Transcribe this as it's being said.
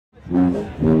We are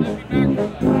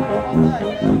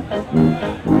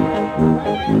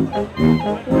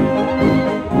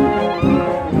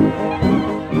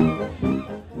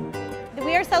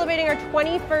celebrating our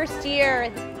 21st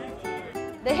year.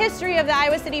 The history of the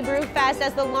Iowa City Brew Fest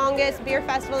as the longest beer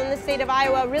festival in the state of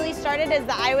Iowa really started as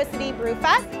the Iowa City Brew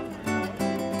Fest.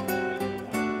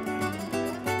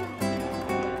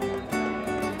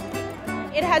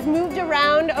 It has moved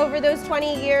around over those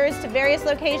 20 years to various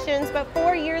locations, but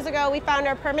 4 years ago we found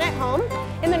our permanent home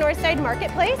in the Northside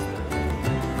Marketplace.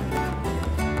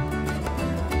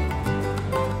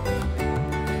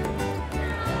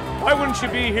 Why wouldn't you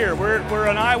be here? We're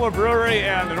an Iowa brewery,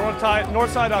 and the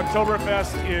Northside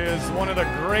Oktoberfest is one of the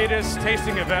greatest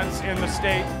tasting events in the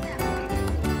state.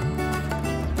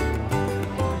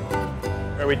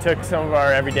 Where we took some of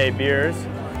our everyday beers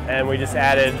and we just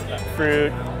added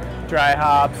fruit, dry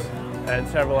hops, and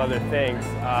several other things.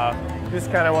 Just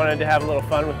kind of wanted to have a little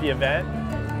fun with the event.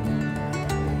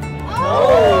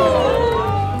 Oh!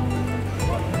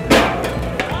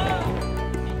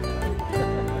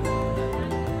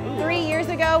 3 years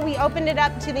ago, we opened it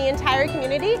up to the entire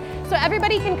community, so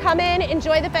everybody can come in,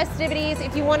 enjoy the festivities.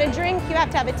 If you want to drink, you have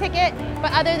to have a ticket,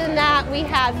 but other than that, we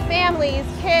have families,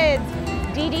 kids,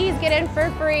 DDs get in for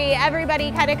free.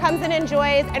 Everybody kind of comes and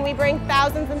enjoys, and we bring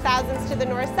thousands and thousands to the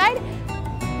north side.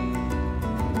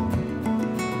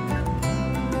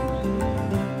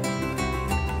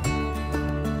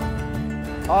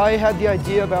 I had the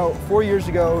idea about 4 years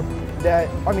ago that,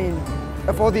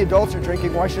 if all the adults are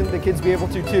drinking, why shouldn't the kids be able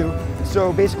to too?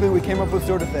 So basically we came up with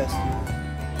Oktoberfest.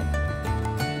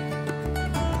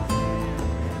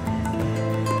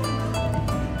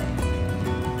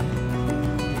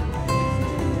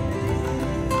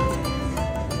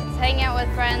 Hang out with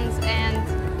friends and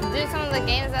do some of the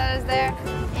games that is there.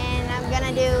 And I'm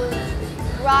gonna do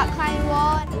rock climbing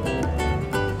wall.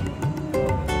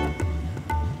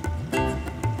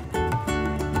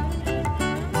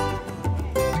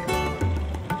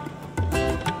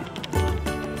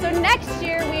 Next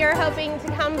year, we are hoping to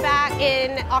come back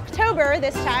in October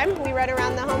this time. We run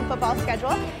around the home football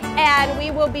schedule. And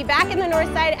we will be back in the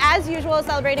north side as usual,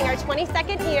 celebrating our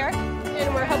 22nd year.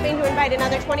 And we're hoping to invite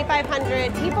another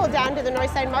 2,500 people down to the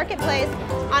Northside Marketplace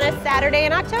on a Saturday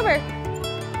in October.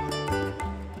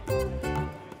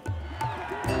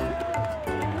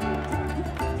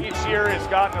 Each year has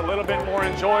gotten a little bit more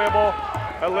enjoyable,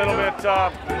 a little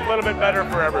bit better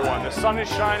for everyone. The sun is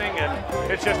shining, and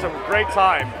it's just a great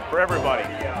time for everybody.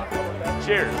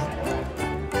 Cheers.